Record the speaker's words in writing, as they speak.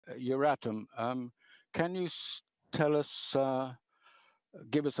Euratom. Can you tell us,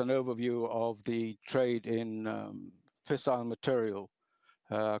 give us an overview of the trade in fissile material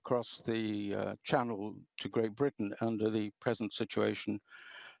across the Channel to Great Britain under the present situation,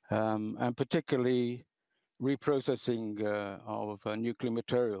 and particularly reprocessing of nuclear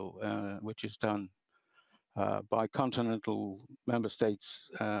material, which is done by continental member states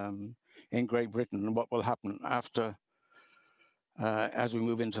in Great Britain, and what will happen after as we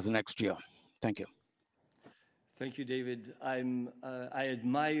move into the next year. Thank you. Thank you, David. I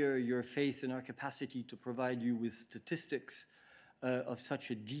admire your faith in our capacity to provide you with statistics of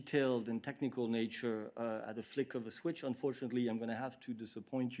such a detailed and technical nature at a flick of a switch. Unfortunately, I'm going to have to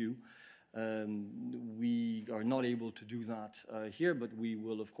disappoint you. We are not able to do that here, but we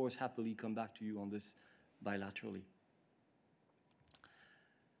will, of course, happily come back to you on this bilaterally.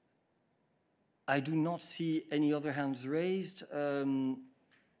 I do not see any other hands raised.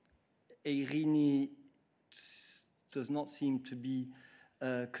 Eirini does not seem to be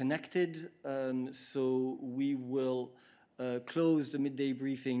connected, so we will close the midday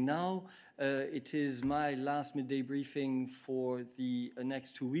briefing now. It is my last midday briefing for the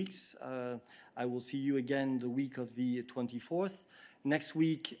next 2 weeks. I will see you again the week of the 24th. Next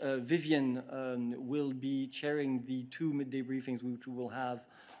week, Vivian will be chairing the 2 midday briefings which we will have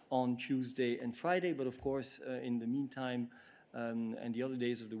on Tuesday and Friday. But of course, in the meantime, and the other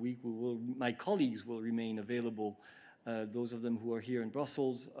days of the week, my colleagues will remain available, those of them who are here in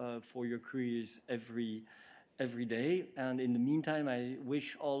Brussels, for your queries every day. And in the meantime, I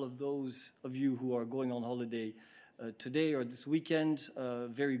wish all of those of you who are going on holiday today or this weekend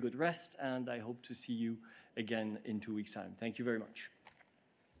very good rest, and I hope to see you again in 2 weeks' time. Thank you very much.